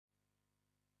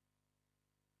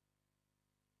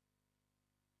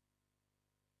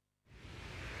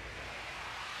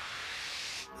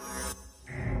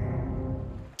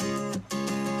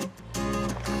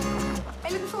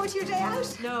forward to your day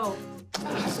out? No.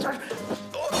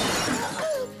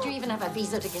 Do you even have a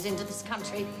visa to get into this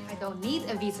country? I don't need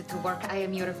a visa to work. I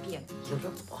am European.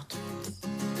 Europe what?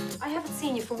 I haven't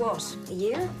seen you for what? A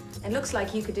year? It looks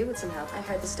like you could do with some help. I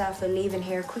heard the staff are leaving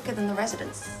here quicker than the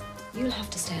residents. You'll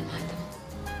have to stand behind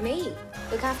them. Me?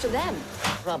 Look after them.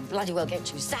 Well, bloody well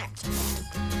get you sacked.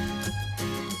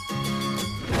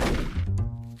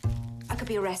 I could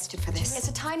be arrested for this. It's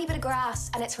a tiny bit of grass,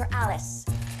 and it's for Alice.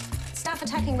 Staff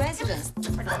attacking residents.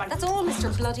 That's all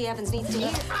Mr. Bloody Evans needs to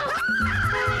hear.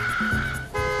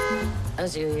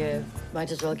 As you're here,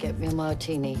 might as well get me a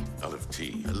martini. Olive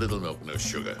tea, a little milk, no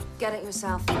sugar. Get it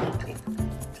yourself.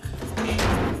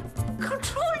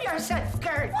 Control yourself,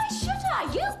 girl. Why should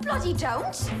I? You bloody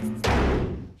don't.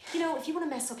 You know, if you want to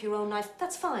mess up your own life,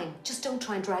 that's fine. Just don't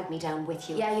try and drag me down with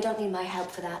you. Yeah, you don't need my help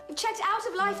for that. You've checked out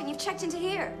of life and you've checked into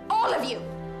here. All of you.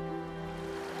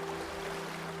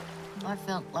 I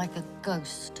felt like a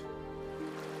ghost.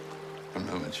 One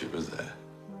moment she was there.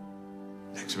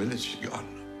 Next minute she's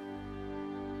gone.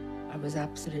 I was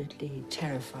absolutely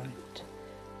terrified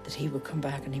that he would come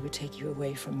back and he would take you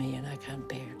away from me, and I can't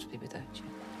bear to be without you.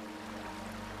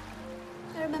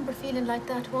 I remember feeling like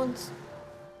that once.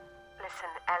 Listen,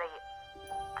 Ellie,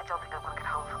 I don't think I'm going to get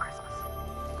home for Christmas.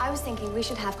 I was thinking we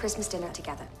should have Christmas dinner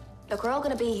together. Look, we're all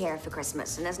going to be here for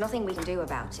Christmas, and there's nothing we can do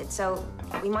about it, so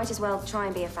we might as well try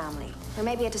and be a family. We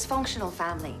may be a dysfunctional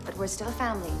family, but we're still a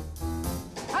family.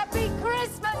 Happy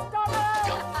Christmas,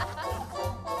 Donna!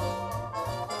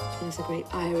 There's the great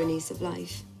ironies of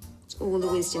life. It's all the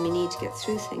wisdom you need to get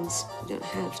through things. You don't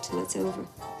have till it's over.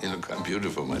 You look quite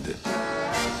beautiful, my dear.